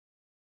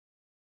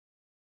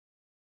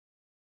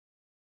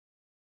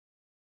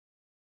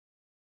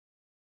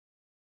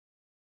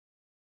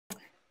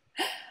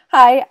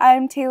Hi,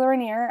 I'm Taylor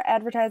Rainier,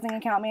 Advertising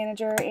Account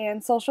Manager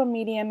and Social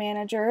Media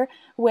Manager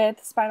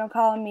with Spinal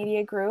Column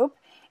Media Group,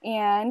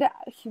 and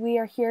we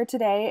are here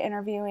today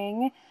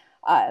interviewing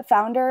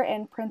founder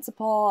and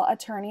principal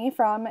attorney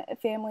from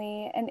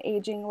Family and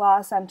Aging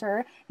Law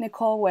Center,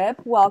 Nicole Wipp.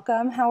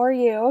 Welcome. How are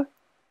you?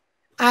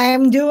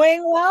 I'm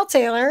doing well,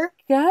 Taylor.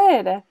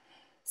 Good.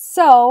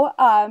 So,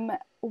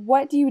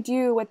 what do you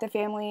do with the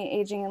Family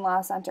Aging and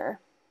Law Center?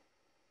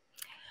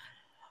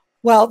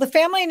 Well, the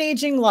Family and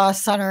Aging Law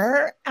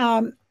Center,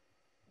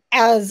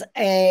 as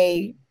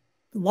a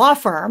law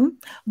firm,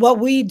 what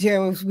we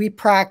do is we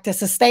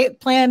practice estate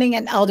planning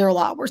and elder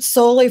law. We're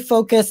solely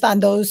focused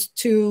on those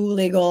two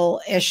legal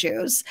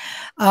issues.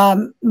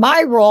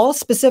 My role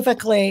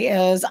specifically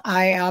is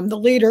I am the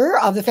leader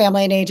of the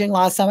Family and Aging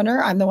Law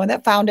Center. I'm the one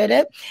that founded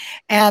it.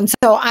 And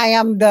so I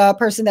am the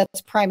person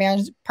that's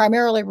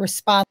primarily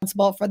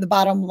responsible for the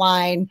bottom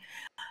line,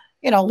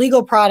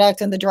 legal product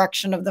and the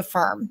direction of the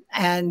firm.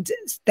 And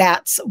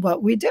that's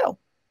what we do.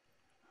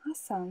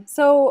 Awesome.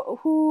 So,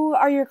 who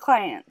are your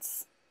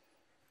clients?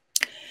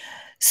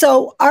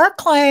 So our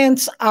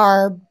clients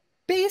are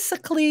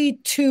basically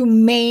two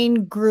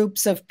main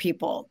groups of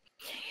people.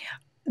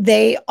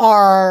 They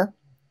are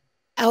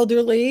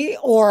elderly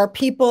or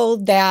people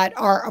that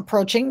are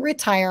approaching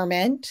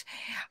retirement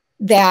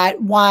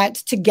that want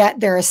to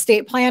get their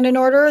estate plan in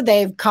order.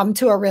 They've come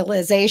to a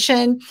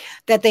realization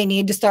that they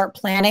need to start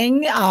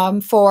planning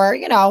for,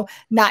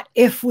 not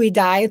if we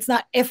die. It's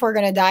not if we're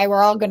going to die.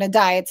 We're all going to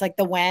die. It's like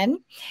the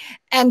when.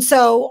 And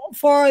so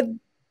for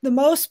the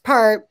most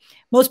part,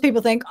 most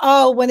people think,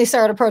 oh, when they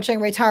start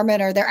approaching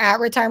retirement or they're at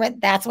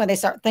retirement, that's when they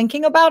start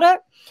thinking about it.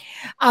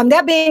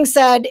 That being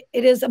said,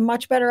 it is a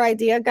much better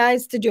idea,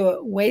 guys, to do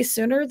it way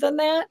sooner than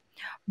that.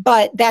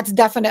 But that's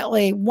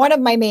definitely one of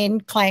my main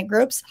client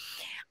groups.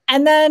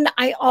 And then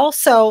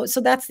so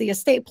that's the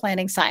estate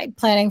planning side,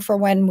 planning for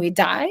when we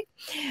die.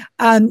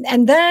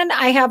 And then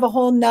I have a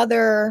whole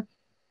nother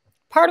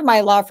part of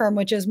my law firm,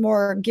 which is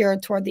more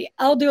geared toward the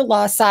elder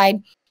law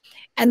side.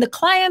 And the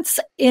clients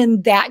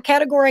in that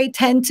category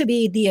tend to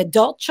be the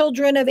adult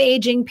children of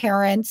aging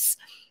parents,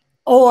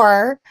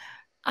 or,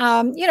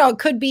 it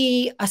could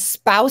be a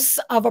spouse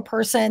of a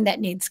person that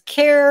needs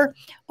care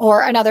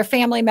or another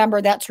family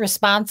member that's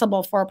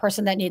responsible for a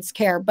person that needs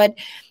care. But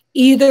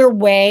either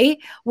way,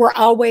 we're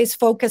always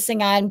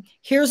focusing on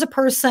here's a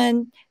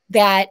person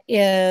that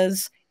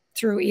is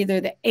through either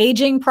the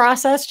aging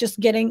process, just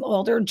getting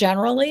older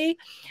generally,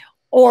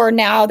 or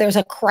now there's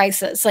a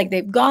crisis, like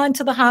they've gone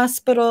to the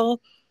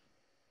hospital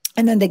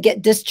and then they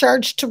get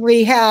discharged to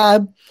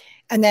rehab.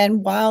 And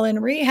then while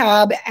in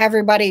rehab,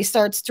 everybody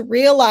starts to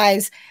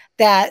realize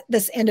that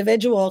this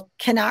individual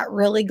cannot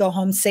really go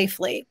home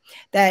safely,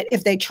 that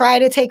if they try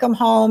to take them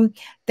home,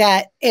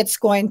 that it's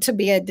going to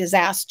be a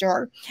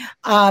disaster.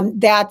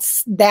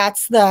 That's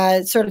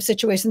the sort of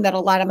situation that a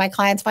lot of my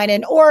clients find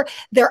in, or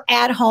they're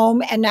at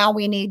home and now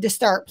we need to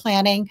start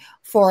planning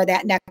for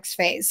that next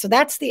phase. So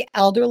that's the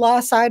elder law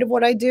side of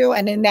what I do.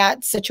 And in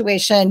that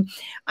situation,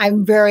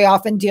 I'm very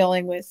often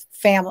dealing with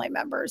family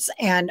members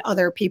and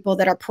other people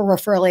that are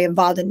peripherally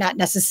involved and not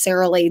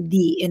necessarily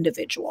the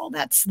individual.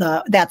 That's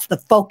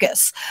the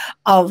focus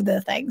of the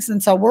things.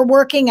 And so we're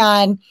working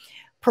on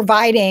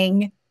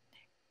providing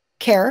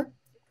care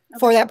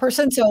for that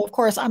person. So of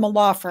course, I'm a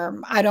law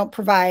firm. I don't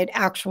provide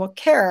actual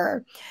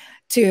care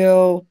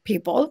to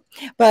people.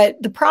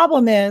 But the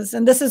problem is,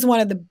 and this is one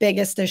of the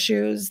biggest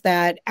issues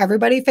that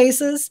everybody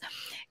faces,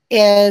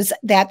 is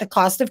that the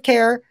cost of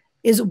care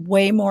is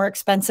way more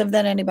expensive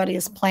than anybody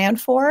has planned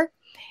for.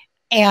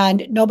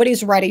 And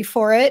nobody's ready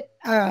for it.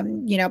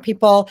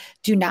 People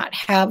do not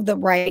have the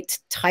right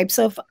types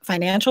of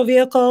financial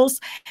vehicles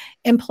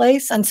in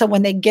place. And so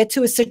when they get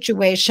to a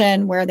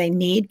situation where they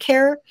need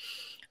care,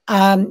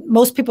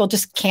 most people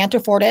just can't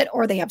afford it,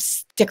 or they have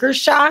sticker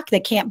shock. They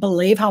can't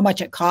believe how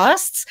much it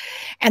costs.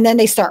 And then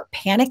they start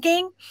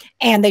panicking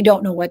and they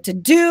don't know what to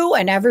do.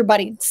 And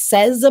everybody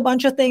says a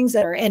bunch of things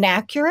that are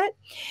inaccurate.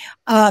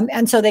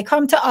 And so they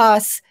come to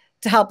us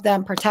to help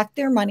them protect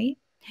their money,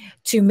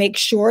 to make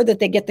sure that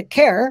they get the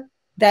care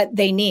that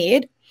they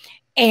need,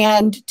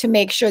 and to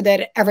make sure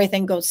that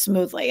everything goes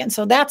smoothly. And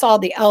so that's all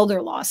the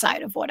elder law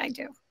side of what I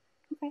do.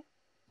 Okay.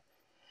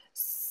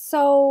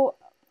 So,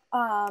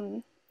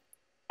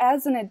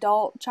 as an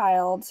adult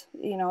child,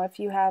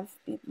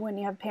 when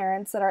you have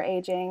parents that are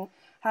aging,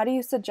 how do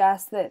you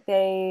suggest that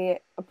they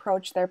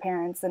approach their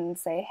parents and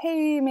say,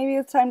 hey, maybe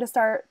it's time to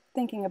start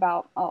thinking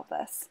about all of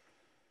this?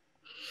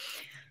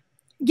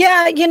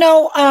 Yeah,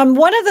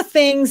 one of the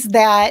things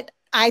that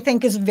I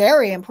think is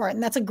very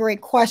important, that's a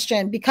great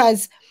question,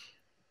 because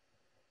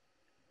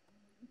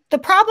the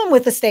problem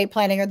with estate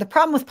planning, or the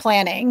problem with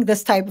planning,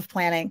 this type of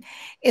planning,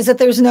 is that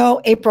there's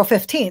no April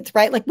 15th,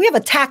 right? Like we have a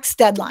tax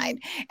deadline.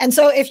 And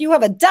so if you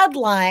have a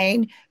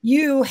deadline,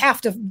 you have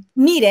to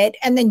meet it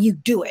and then you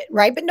do it,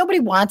 right? But nobody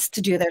wants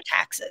to do their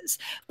taxes.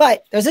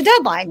 But there's a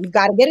deadline. You've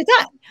got to get it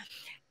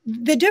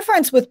done. The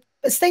difference with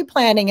estate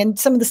planning and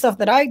some of the stuff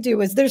that I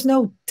do is there's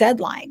no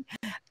deadline.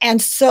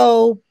 And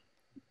so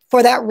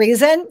for that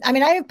reason, I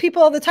mean, I have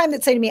people all the time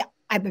that say to me,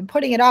 I've been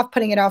putting it off,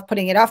 putting it off,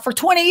 putting it off for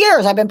 20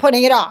 years. I've been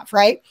putting it off,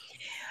 right?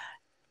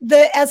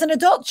 As an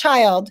adult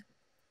child,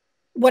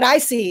 what I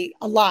see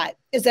a lot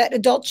is that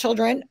adult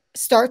children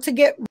start to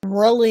get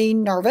really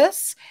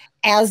nervous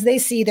as they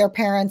see their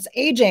parents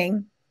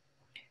aging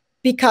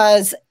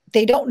because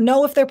they don't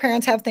know if their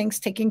parents have things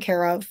taken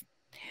care of.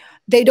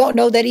 They don't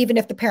know that even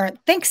if the parent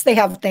thinks they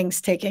have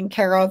things taken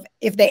care of,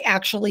 if they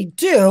actually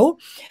do.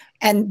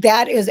 And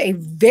that is a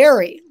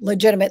very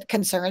legitimate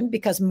concern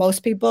because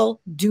most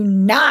people do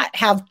not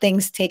have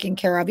things taken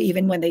care of,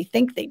 even when they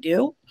think they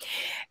do.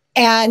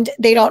 And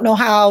they don't know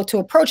how to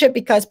approach it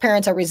because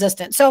parents are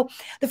resistant. So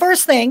the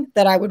first thing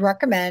that I would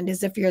recommend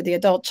is if you're the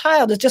adult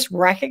child is just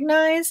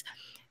recognize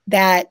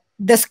that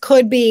this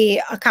could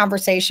be a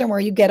conversation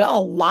where you get a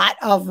lot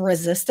of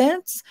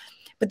resistance,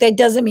 but that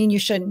doesn't mean you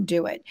shouldn't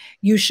do it.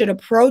 You should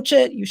approach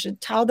it. You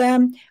should tell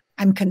them,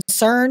 I'm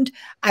concerned.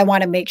 I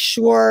want to make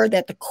sure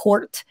that the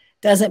court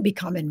doesn't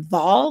become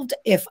involved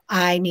if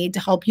I need to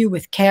help you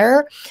with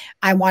care.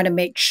 I want to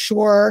make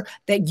sure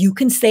that you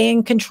can stay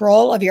in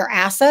control of your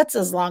assets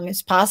as long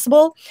as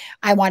possible.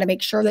 I want to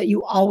make sure that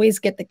you always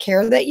get the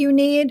care that you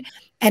need.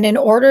 And in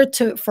order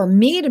for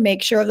me to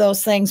make sure of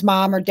those things,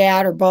 mom or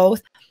dad or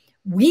both,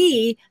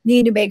 we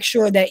need to make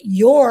sure that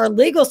your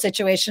legal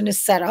situation is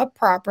set up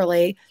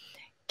properly.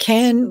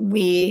 Can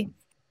we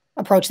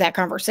approach that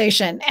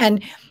conversation?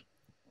 And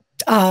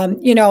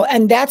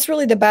and that's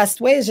really the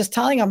best way is just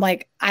telling them,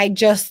 like, I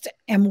just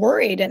am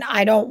worried and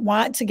I don't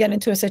want to get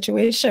into a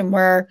situation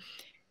where,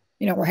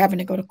 we're having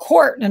to go to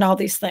court and all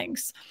these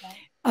things.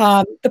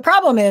 The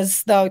problem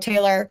is, though,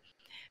 Taylor,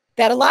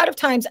 that a lot of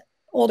times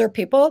older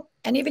people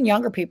and even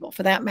younger people,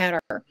 for that matter,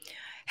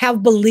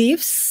 have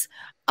beliefs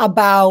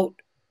about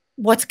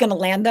what's going to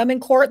land them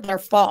in court that are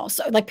false.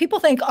 Like people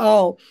think,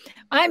 oh,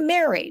 I'm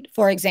married,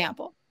 for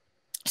example.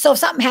 So if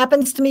something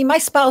happens to me, my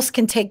spouse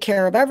can take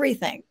care of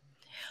everything.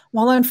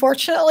 Well,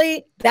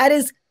 unfortunately, that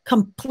is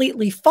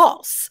completely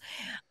false.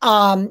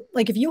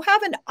 Like if you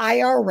have an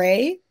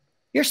IRA,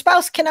 your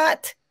spouse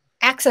cannot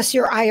access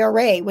your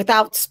IRA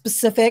without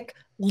specific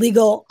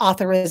legal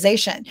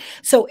authorization.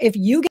 So if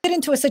you get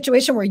into a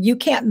situation where you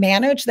can't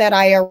manage that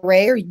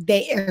IRA or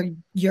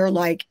you're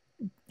like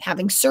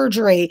having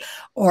surgery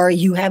or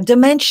you have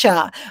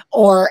dementia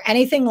or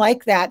anything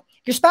like that,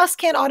 your spouse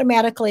can't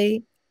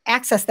automatically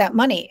access that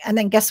money. And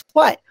then guess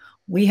what?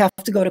 We have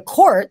to go to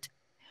court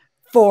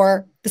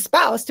for the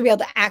spouse to be able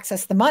to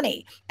access the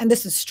money. And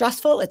this is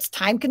stressful, it's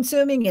time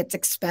consuming, it's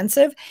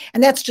expensive.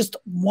 And that's just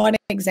one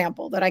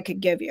example that I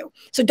could give you.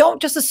 So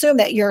don't just assume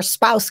that your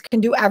spouse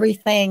can do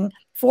everything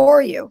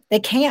for you. They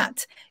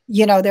can't.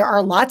 There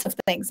are lots of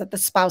things that the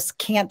spouse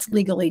can't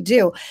legally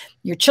do.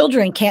 Your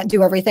children can't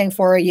do everything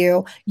for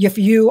you. If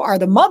you are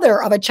the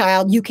mother of a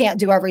child, you can't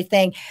do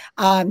everything.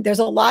 There's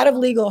a lot of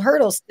legal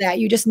hurdles that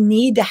you just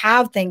need to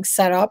have things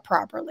set up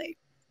properly.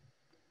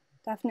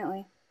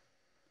 Definitely.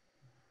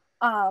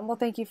 Well,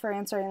 thank you for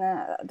answering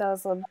that. That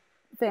was a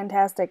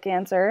fantastic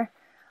answer.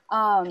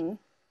 I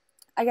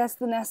guess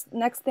the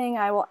next thing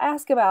I will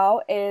ask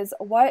about is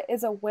what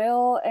is a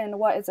will and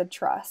what is a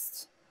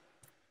trust?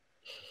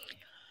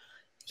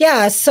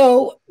 Yeah,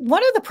 so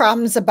one of the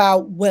problems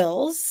about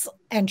wills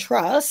and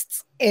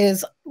trusts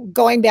is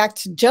going back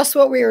to just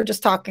what we were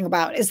just talking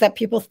about, is that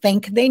people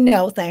think they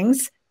know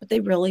things, but they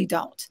really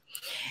don't.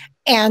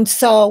 And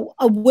so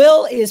a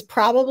will is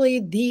probably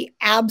the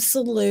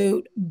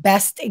absolute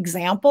best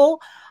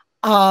example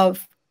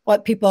of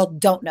what people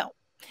don't know.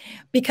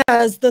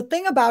 Because the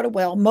thing about a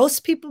will,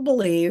 most people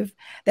believe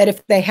that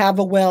if they have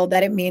a will,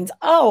 that it means,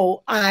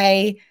 oh,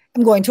 I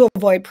am going to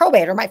avoid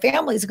probate or my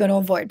family is going to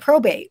avoid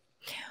probate.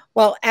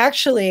 Well,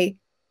 actually,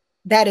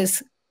 that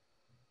is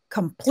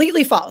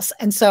completely false.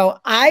 And so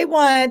I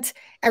want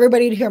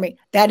everybody to hear me.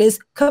 That is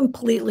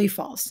completely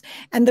false.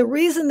 And the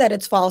reason that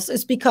it's false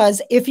is because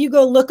if you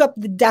go look up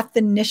the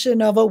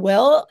definition of a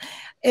will,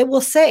 it will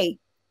say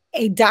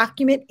a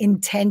document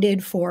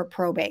intended for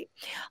probate.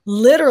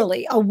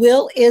 Literally, a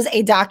will is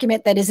a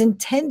document that is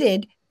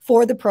intended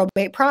for the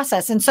probate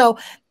process. And so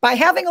by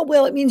having a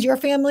will, it means your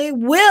family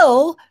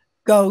will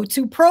go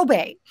to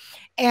probate.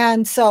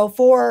 And so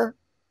for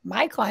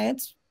my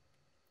clients,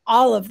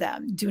 all of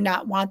them do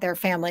not want their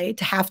family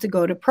to have to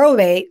go to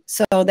probate.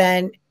 So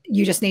then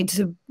you just need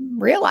to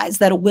realize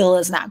that a will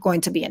is not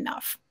going to be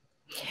enough.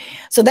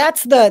 So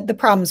that's the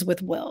problems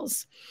with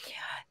wills.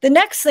 The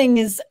next thing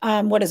is,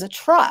 what is a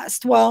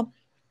trust? Well,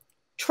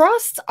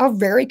 trusts are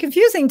very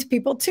confusing to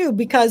people too,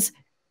 because,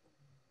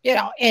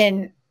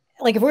 if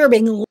we were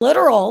being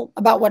literal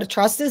about what a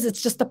trust is,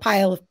 it's just a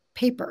pile of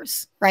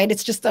papers, right?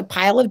 It's just a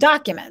pile of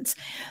documents.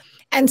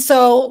 And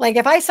so,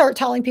 if I start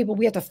telling people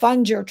we have to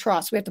fund your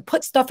trust, we have to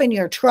put stuff in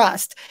your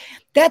trust,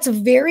 that's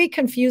very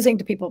confusing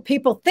to people.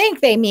 People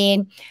think they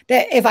mean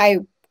that if I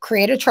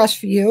create a trust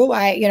for you,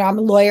 I'm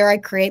a lawyer, I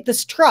create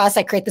this trust,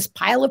 I create this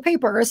pile of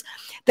papers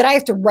that I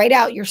have to write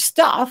out your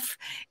stuff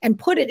and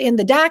put it in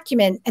the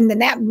document. And then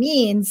that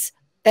means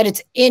that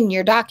it's in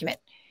your document.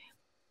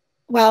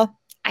 Well,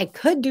 I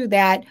could do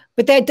that,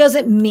 but that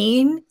doesn't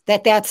mean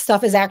that that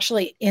stuff is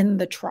actually in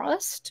the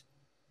trust.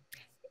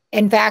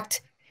 In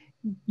fact,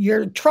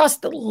 your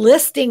trust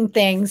listing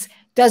things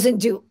doesn't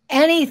do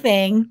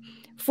anything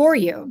for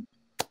you.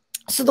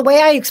 So the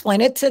way I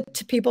explain it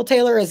to people,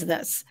 Taylor, is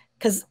this,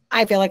 because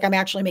I feel like I'm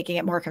actually making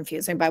it more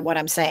confusing by what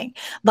I'm saying.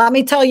 Let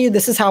me tell you,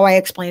 this is how I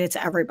explain it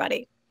to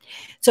everybody.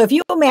 So if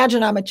you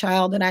imagine I'm a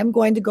child and I'm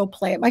going to go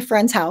play at my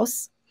friend's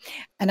house,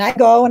 and I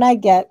go and I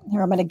get,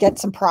 here, I'm going to get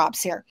some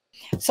props here.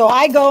 So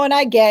I go and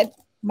I get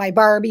my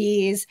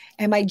Barbies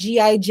and my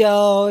G.I.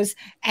 Joes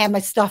and my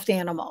stuffed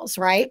animals,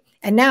 right?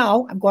 And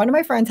now I'm going to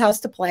my friend's house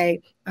to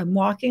play. I'm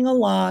walking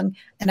along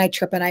and I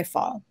trip and I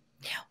fall.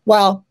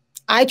 Well,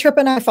 I trip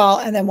and I fall,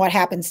 and then what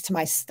happens to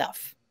my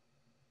stuff?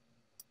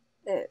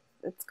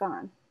 It's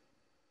gone.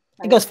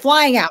 Right? It goes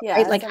flying out, yeah,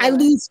 right? Like I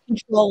lose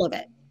control of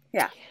it.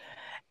 Yeah.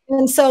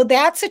 And so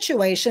that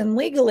situation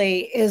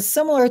legally is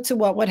similar to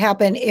what would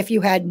happen if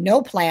you had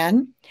no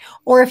plan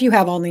or if you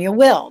have only a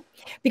will.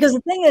 Because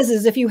the thing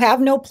is if you have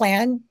no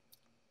plan,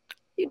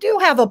 you do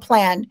have a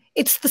plan.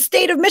 It's the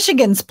state of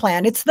Michigan's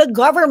plan. It's the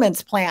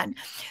government's plan.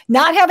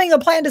 Not having a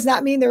plan does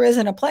not mean there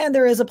isn't a plan.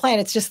 There is a plan.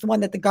 It's just the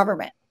one that the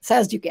government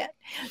says you get.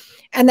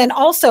 And then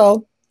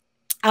also,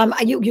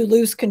 you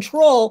lose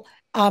control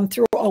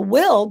through a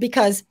will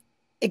because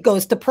it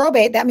goes to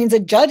probate. That means a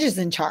judge is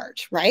in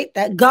charge, right?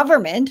 That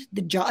government,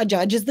 a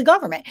judge is the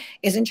government,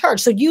 is in charge.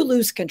 So you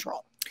lose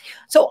control.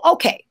 So,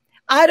 okay,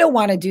 I don't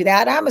want to do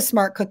that. I'm a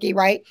smart cookie,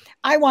 right?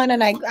 I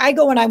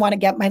go and I want to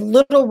get my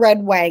little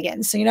red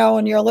wagon. So,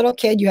 when you're a little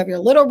kid, you have your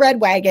little red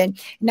wagon.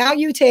 Now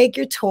you take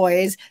your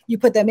toys, you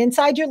put them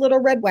inside your little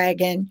red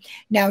wagon.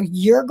 Now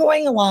you're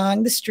going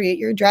along the street,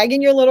 you're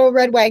dragging your little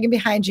red wagon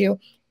behind you.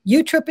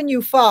 You trip and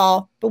you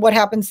fall, but what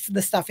happens to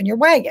the stuff in your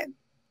wagon?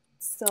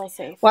 Still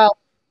safe. Well,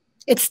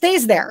 it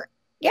stays there.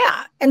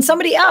 Yeah. And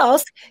somebody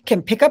else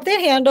can pick up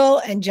that handle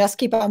and just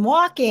keep on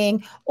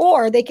walking,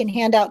 or they can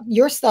hand out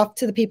your stuff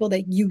to the people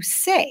that you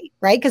say,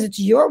 right? Because it's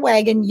your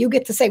wagon. You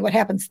get to say what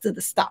happens to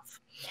the stuff.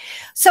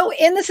 So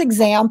in this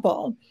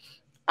example,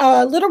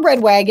 a little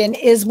red wagon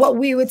is what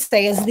we would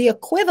say is the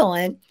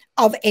equivalent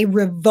of a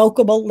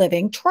revocable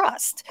living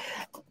trust,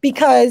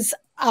 because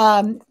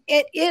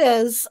it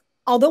is,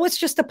 although it's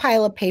just a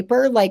pile of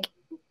paper, like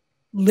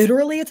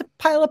literally it's a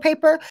pile of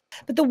paper,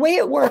 but the way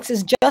it works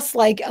is just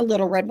like a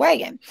little red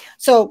wagon.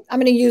 So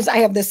I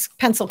have this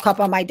pencil cup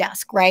on my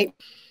desk, right?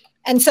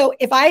 And so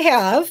if I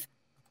have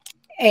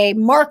a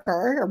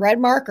red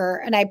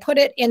marker, and I put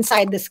it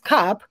inside this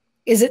cup,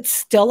 is it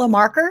still a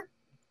marker?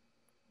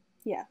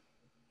 Yeah.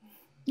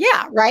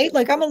 Yeah, right?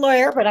 Like I'm a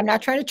lawyer, but I'm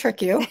not trying to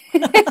trick you.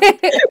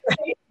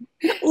 Right?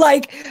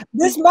 Like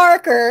this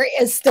marker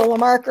is still a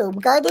marker,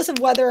 regardless of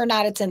whether or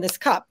not it's in this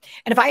cup.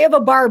 And if I have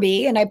a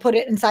Barbie and I put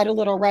it inside a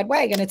little red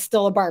wagon, it's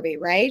still a Barbie,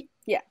 right?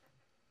 Yeah.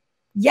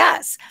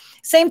 Yes.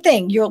 Same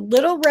thing. Your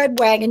little red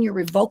wagon, your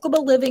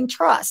revocable living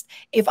trust.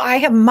 If I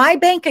have my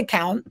bank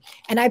account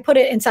and I put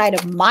it inside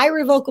of my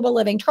revocable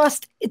living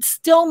trust, it's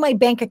still my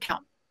bank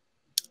account.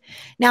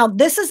 Now,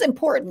 this is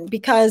important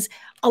because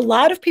a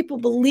lot of people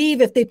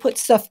believe if they put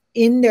stuff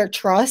in their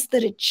trust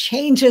that it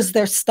changes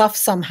their stuff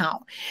somehow.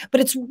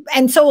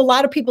 And so a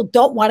lot of people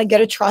don't want to get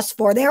a trust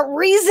for that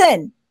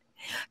reason.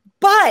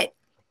 But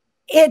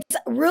it's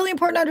really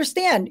important to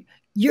understand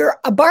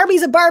a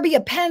Barbie's a Barbie,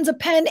 a pen's a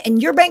pen,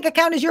 and your bank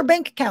account is your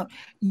bank account.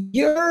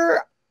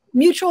 Your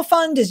mutual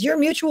fund is your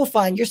mutual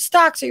fund. Your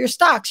stocks are your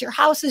stocks. Your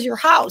house is your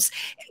house.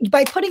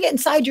 By putting it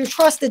inside your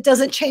trust, it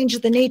doesn't change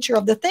the nature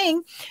of the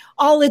thing.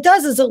 All it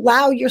does is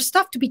allow your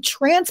stuff to be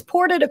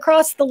transported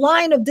across the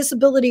line of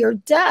disability or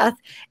death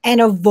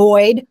and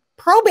avoid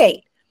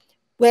probate,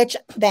 which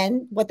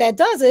then what that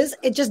does is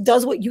it just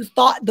does what you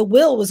thought the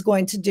will was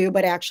going to do,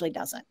 but actually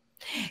doesn't.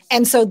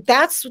 And so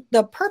that's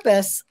the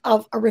purpose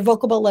of a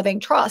revocable living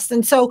trust.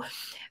 And so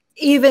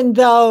even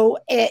though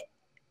it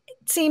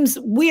seems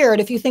weird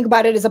if you think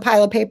about it as a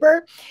pile of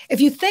paper, if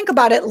you think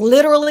about it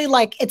literally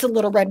like it's a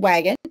little red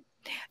wagon,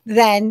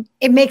 then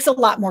it makes a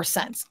lot more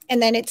sense.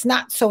 And then it's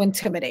not so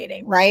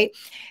intimidating, right?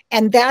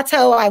 And that's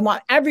how I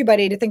want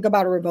everybody to think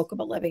about a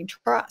revocable living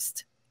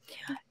trust.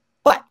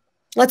 But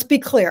let's be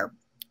clear.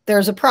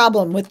 There's a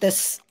problem with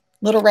this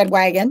little red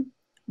wagon.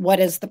 What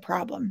is the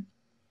problem?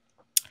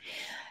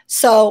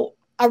 So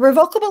a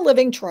revocable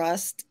living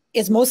trust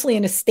is mostly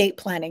an estate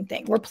planning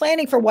thing. We're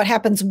planning for what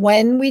happens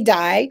when we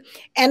die,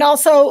 and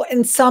also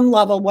in some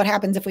level, what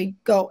happens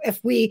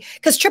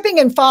because tripping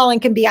and falling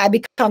can be, I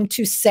become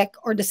too sick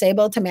or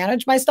disabled to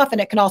manage my stuff.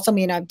 And it can also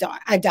mean I've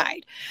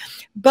died.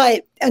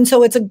 And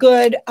so it's a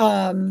good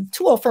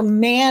tool for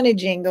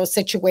managing those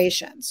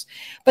situations.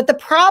 But the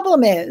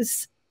problem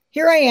is,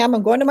 here I am,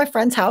 I'm going to my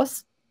friend's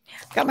house,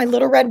 got my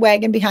little red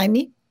wagon behind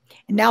me.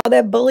 And now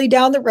that bully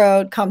down the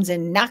road comes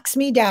and knocks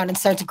me down and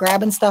starts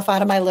grabbing stuff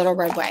out of my little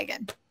red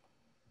wagon.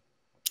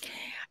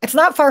 It's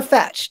not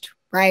far-fetched,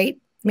 right?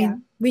 I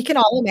mean, we can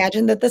all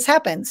imagine that this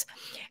happens.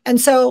 And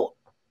so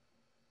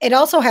it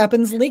also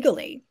happens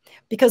legally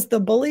because the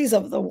bullies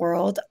of the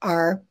world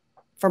are,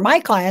 for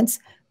my clients,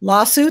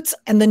 lawsuits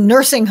and the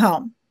nursing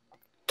home,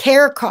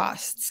 care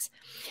costs.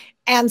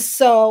 And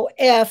so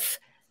if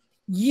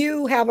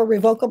you have a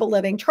revocable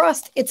living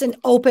trust, it's an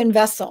open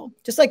vessel,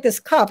 just like this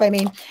cup. I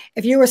mean,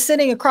 if you were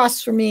sitting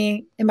across from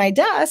me in my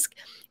desk,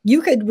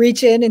 you could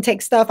reach in and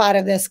take stuff out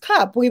of this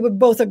cup. We would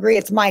both agree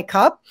it's my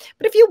cup.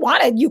 But if you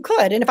wanted, you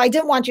could. And if I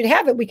didn't want you to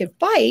have it, we could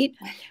fight.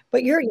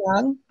 But you're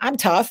young, I'm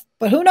tough,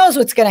 but who knows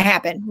what's going to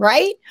happen,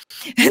 right?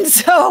 And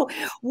so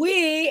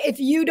if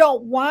you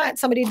don't want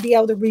somebody to be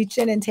able to reach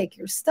in and take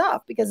your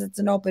stuff because it's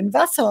an open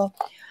vessel,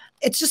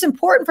 it's just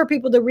important for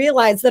people to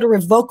realize that a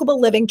revocable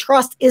living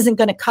trust isn't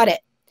going to cut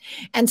it.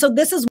 And so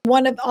this is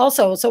one of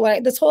also,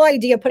 this whole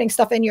idea of putting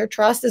stuff in your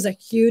trust is a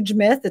huge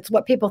myth. It's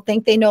what people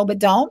think they know, but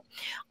don't.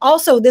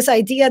 Also, this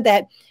idea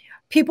that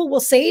people will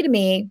say to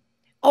me,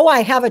 oh,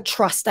 I have a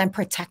trust, I'm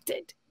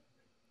protected.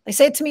 They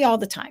say it to me all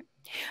the time.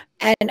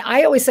 And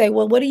I always say,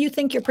 well, what do you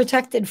think you're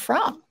protected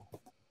from?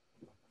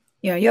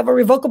 You have a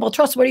revocable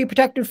trust. What are you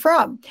protected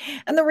from?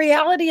 And the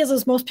reality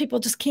is most people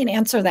just can't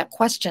answer that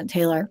question,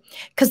 Taylor,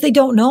 because they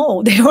don't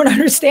know. They don't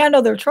understand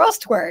how their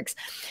trust works.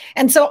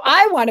 And so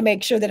I want to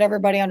make sure that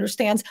everybody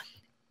understands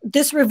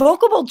this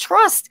revocable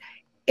trust.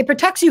 It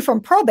protects you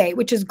from probate,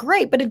 which is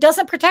great, but it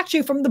doesn't protect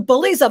you from the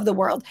bullies of the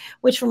world,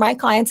 which for my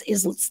clients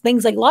is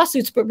things like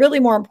lawsuits, but really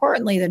more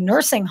importantly, the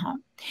nursing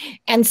home.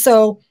 And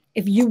so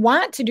if you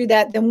want to do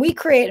that, then we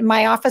create in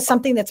my office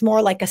something that's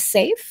more like a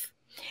safe.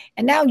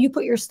 And now you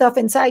put your stuff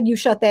inside, you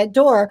shut that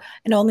door,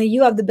 and only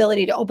you have the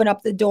ability to open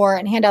up the door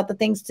and hand out the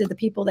things to the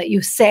people that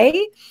you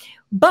say,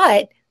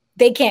 but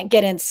they can't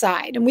get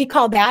inside. And we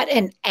call that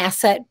an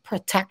asset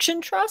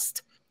protection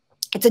trust.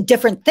 It's a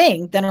different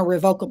thing than a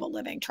revocable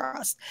living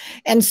trust.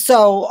 And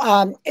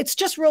so it's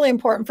just really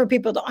important for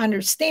people to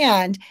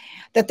understand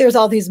that there's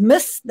all these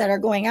myths that are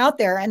going out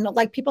there. And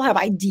like people have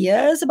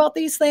ideas about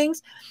these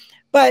things.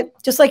 But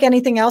just like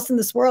anything else in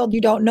this world,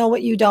 you don't know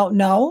what you don't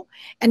know.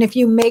 And if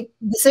you make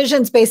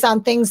decisions based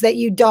on things that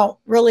you don't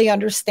really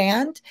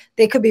understand,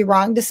 they could be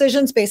wrong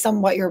decisions based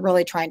on what you're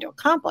really trying to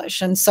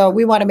accomplish. And so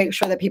we want to make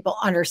sure that people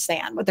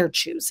understand what they're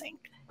choosing.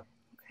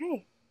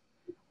 Okay.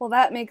 Well,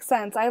 that makes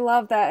sense. I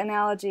love that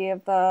analogy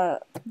of the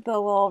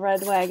little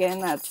red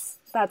wagon. That's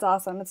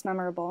awesome. It's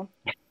memorable.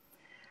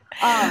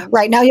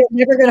 Right. Now you're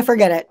never going to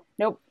forget it.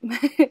 Nope.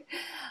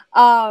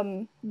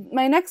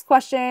 My next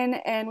question,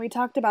 and we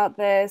talked about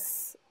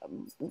this,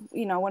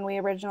 when we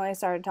originally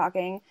started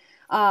talking,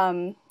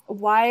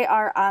 why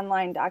are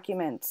online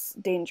documents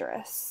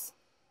dangerous?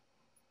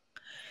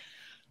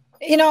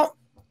 I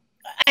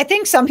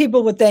think some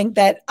people would think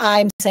that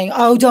I'm saying,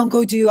 oh, don't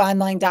go do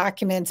online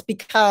documents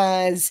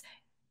because,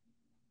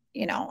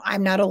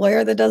 I'm not a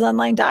lawyer that does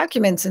online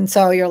documents. And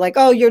so you're like,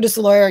 oh, you're just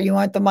a lawyer. You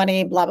want the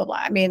money, blah, blah, blah.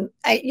 I mean,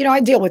 I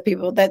deal with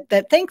people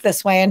that think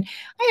this way, and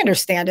I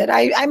understand it.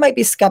 I might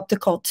be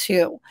skeptical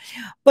too.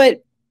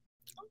 But,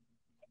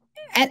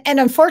 and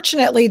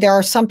unfortunately, there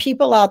are some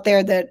people out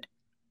there that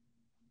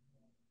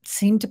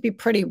seem to be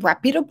pretty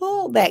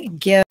reputable that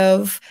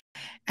give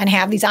and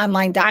have these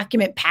online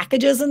document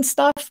packages and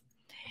stuff.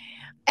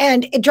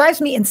 And it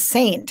drives me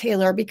insane,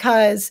 Taylor,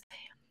 because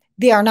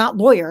they are not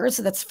lawyers.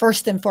 That's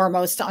first and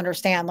foremost to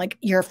understand. Like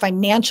your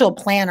financial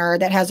planner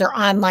that has their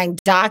online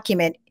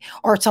document,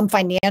 or some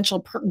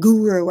financial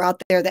guru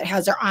out there that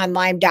has their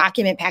online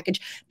document package,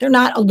 they're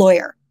not a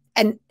lawyer.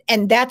 And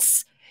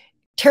that's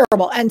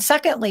terrible. And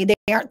secondly, they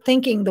aren't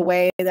thinking the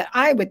way that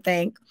I would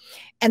think.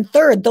 And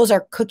third, those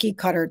are cookie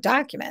cutter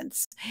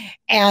documents.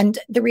 And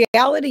the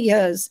reality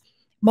is,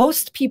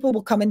 most people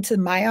will come into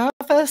my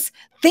office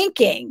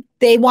thinking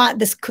they want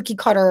this cookie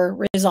cutter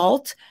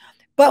result.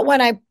 But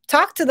when I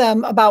talk to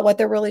them about what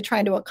they're really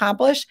trying to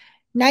accomplish,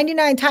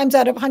 99 times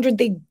out of 100,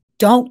 they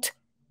don't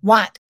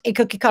want a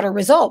cookie cutter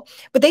result,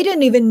 but they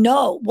didn't even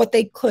know what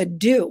they could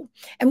do.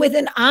 And with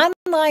an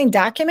online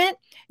document,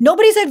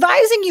 nobody's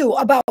advising you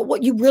about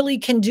what you really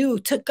can do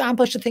to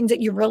accomplish the things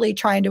that you're really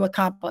trying to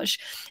accomplish.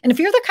 And if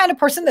you're the kind of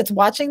person that's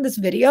watching this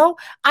video,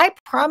 I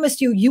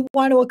promise you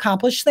want to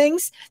accomplish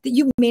things that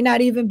you may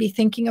not even be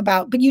thinking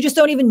about, but you just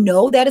don't even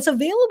know that it's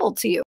available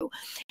to you.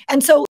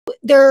 And so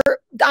the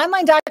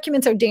online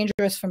documents are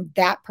dangerous from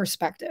that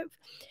perspective,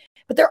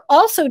 but they're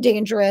also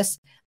dangerous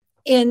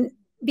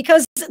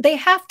because they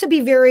have to be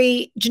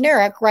very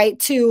generic, right,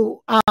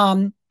 to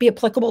be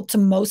applicable to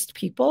most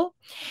people.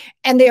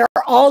 And they are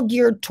all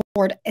geared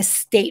toward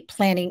estate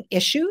planning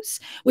issues,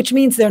 which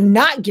means they're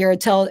not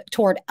geared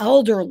toward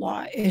elder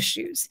law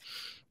issues.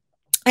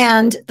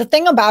 And the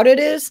thing about it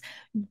is,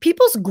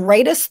 people's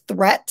greatest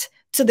threat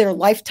to their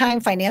lifetime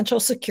financial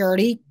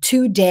security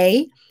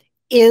today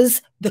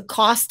is the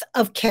cost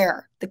of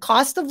care, the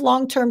cost of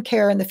long-term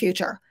care in the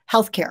future,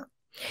 healthcare.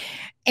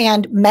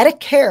 And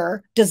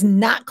Medicare does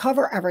not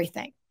cover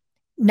everything,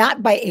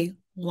 not by a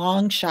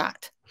long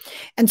shot.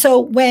 And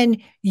so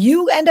when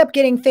you end up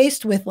getting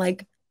faced with,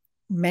 like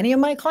many of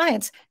my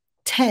clients,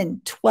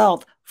 $10,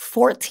 $12,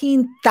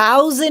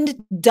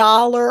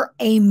 $14,000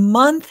 a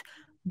month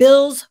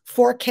bills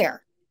for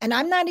care, and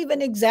I'm not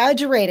even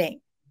exaggerating,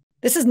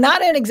 this is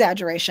not an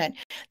exaggeration,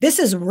 this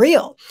is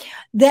real,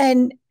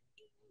 then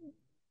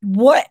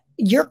what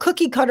your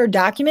cookie cutter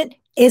document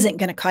isn't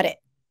going to cut it.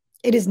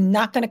 It is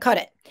not going to cut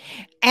it.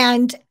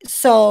 And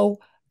so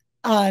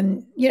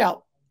You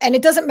know, and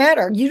it doesn't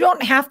matter. You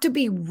don't have to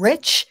be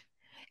rich.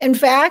 In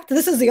fact,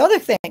 this is the other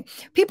thing.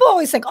 People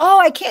always think, oh,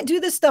 I can't do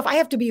this stuff. I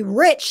have to be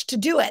rich to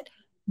do it.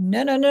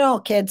 No, no, no, no,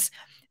 kids.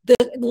 The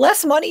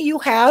less money you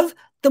have,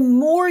 the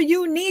more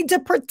you need to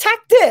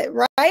protect it,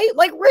 right?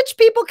 Like rich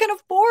people can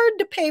afford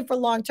to pay for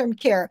long-term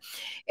care.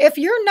 If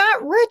you're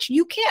not rich,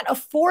 you can't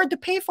afford to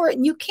pay for it,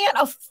 and you can't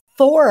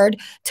afford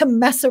to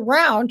mess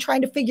around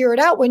trying to figure it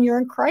out when you're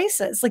in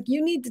crisis. Like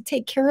you need to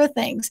take care of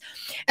things.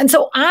 And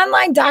so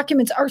online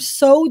documents are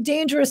so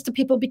dangerous to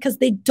people because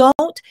they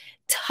don't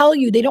tell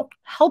you, they don't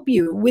help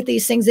you with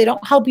these things. They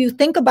don't help you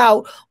think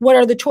about what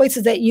are the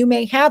choices that you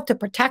may have to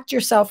protect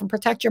yourself and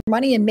protect your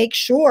money and make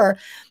sure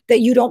that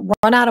you don't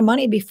run out of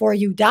money before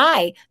you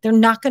die. They're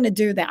not going to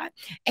do that.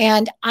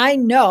 And I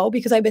know,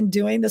 because I've been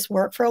doing this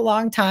work for a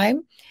long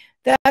time,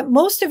 that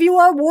most of you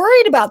are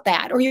worried about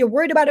that, or you're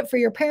worried about it for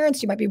your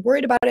parents. You might be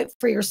worried about it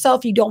for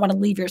yourself. You don't want to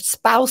leave your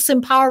spouse in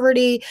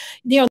poverty.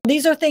 You know,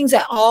 these are things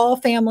that all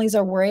families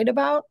are worried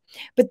about.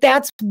 But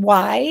that's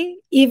why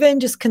even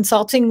just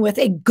consulting with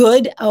a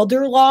good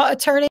elder law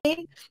attorney,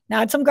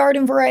 not some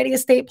garden variety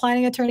estate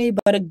planning attorney,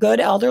 but a good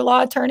elder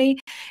law attorney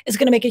is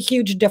going to make a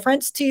huge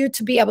difference to you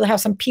to be able to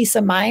have some peace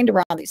of mind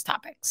around these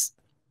topics.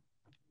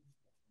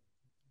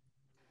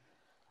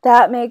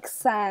 That makes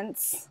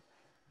sense.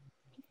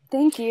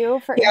 Thank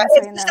you for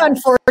answering it's that.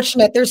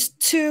 Unfortunate. There's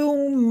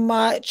too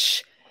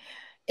much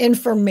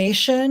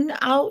information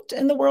out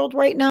in the world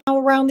right now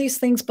around these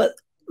things, but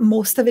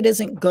most of it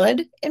isn't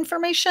good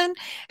information.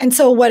 And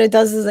so what it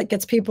does is it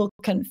gets people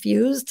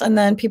confused, and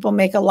then people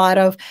make a lot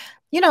of,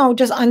 you know,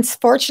 just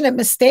unfortunate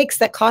mistakes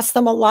that cost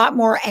them a lot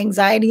more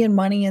anxiety and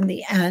money in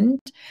the end.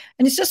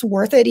 And it's just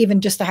worth it even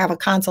just to have a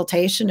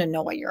consultation and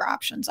know what your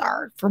options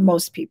are for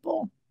most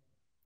people.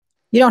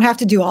 You don't have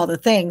to do all the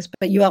things,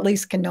 but you at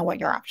least can know what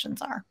your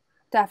options are.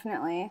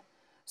 Definitely.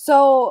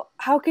 So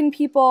how can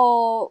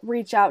people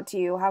reach out to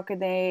you? How could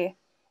they,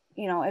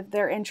 you know, if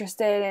they're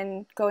interested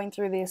in going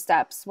through these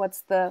steps,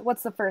 what's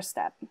the first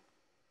step?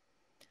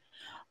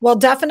 Well,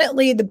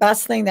 definitely the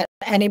best thing that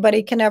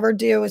anybody can ever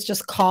do is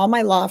just call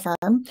my law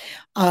firm.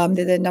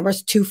 The number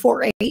is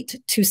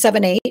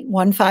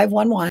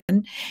 248-278-1511.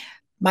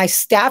 My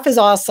staff is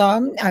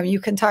awesome. You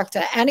can talk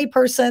to any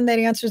person that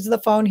answers the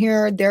phone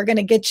here. They're going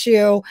to get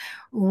you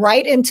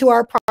right into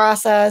our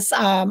process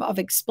of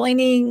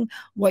explaining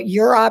what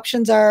your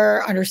options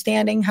are,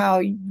 understanding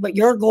what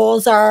your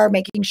goals are,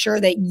 making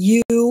sure that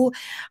you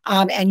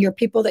and your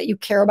people that you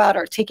care about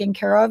are taken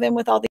care of and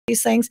with all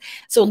these things.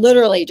 So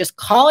literally just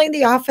calling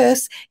the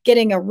office,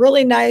 getting a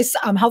really nice,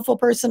 helpful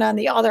person on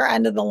the other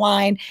end of the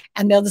line,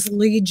 and they'll just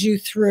lead you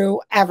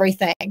through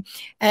everything.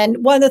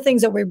 And one of the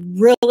things that we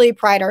really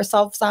pride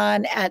ourselves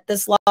on at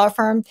this law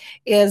firm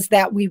is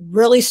that we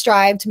really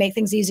strive to make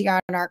things easy on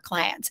our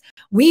clients.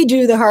 We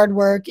do the hard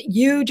work.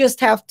 You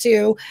just have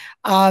to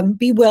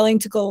be willing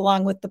to go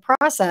along with the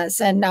process.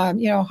 And,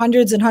 you know,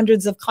 hundreds and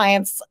hundreds of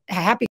clients,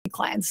 happy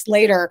clients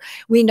later,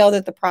 we know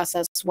that the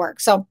process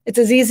works. So it's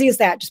as easy as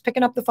that. Just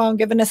picking up the phone,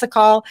 giving us a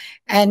call,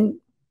 and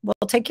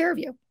we'll take care of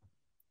you.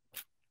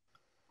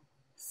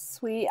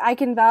 Sweet. I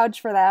can vouch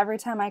for that. Every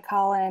time I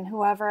call in,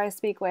 whoever I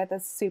speak with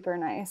is super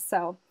nice.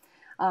 So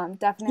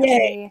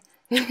definitely.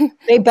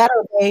 They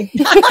better be.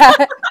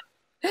 Yeah.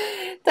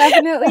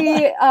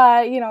 Definitely,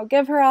 you know,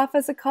 give her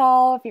office a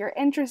call if you're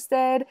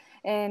interested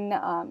in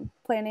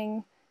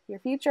planning your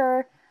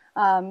future.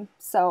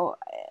 So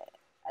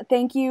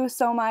thank you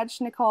so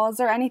much, Nicole. Is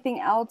there anything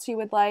else you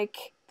would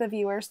like the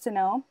viewers to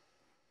know?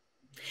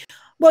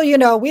 Well, you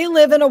know, we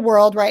live in a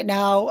world right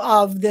now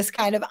of this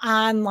kind of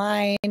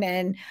online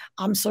and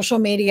social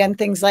media and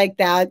things like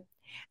that.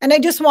 And I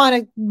just want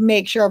to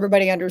make sure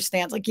everybody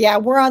understands, like, yeah,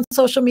 we're on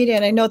social media,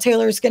 and I know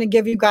Taylor is going to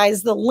give you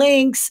guys the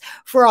links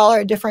for all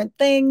our different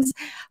things,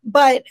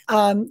 but,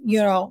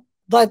 you know,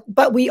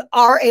 but we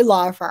are a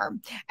law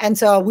firm. And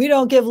so we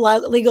don't give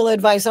legal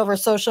advice over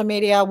social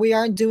media. We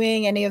aren't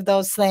doing any of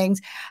those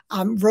things.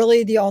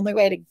 Really, the only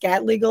way to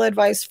get legal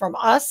advice from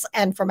us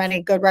and from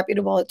any good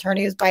reputable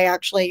attorney is by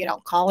actually, you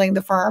know, calling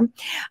the firm.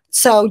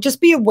 So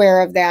just be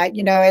aware of that.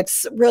 You know,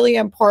 it's really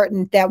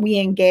important that we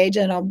engage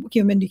in a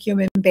human to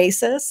human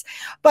basis.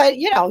 But,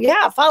 you know,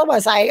 yeah, follow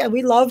us.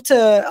 We love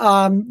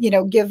to, you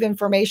know, give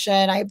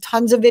information. I have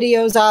tons of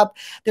videos up.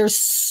 There's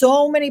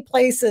so many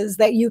places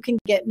that you can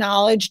get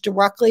knowledge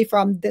directly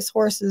from this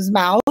horse's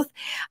mouth,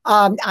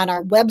 on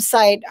our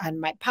website, on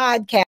my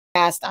podcast,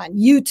 on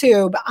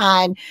YouTube,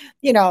 on,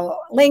 you know,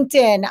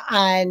 LinkedIn,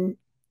 on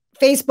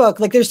Facebook.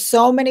 Like there's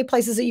so many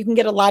places that you can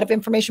get a lot of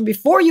information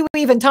before you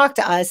even talk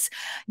to us,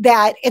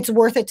 that it's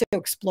worth it to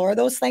explore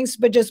those things.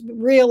 But just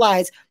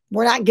realize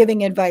we're not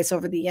giving advice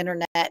over the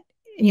internet,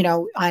 you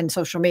know, on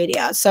social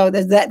media. So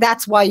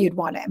that's why you'd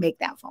want to make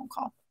that phone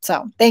call.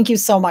 So thank you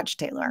so much,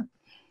 Taylor.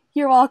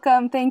 You're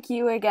welcome. Thank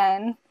you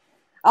again.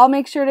 I'll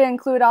make sure to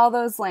include all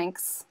those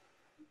links.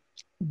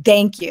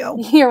 Thank you.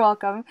 You're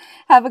welcome.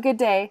 Have a good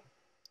day.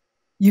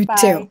 You Bye.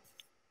 too.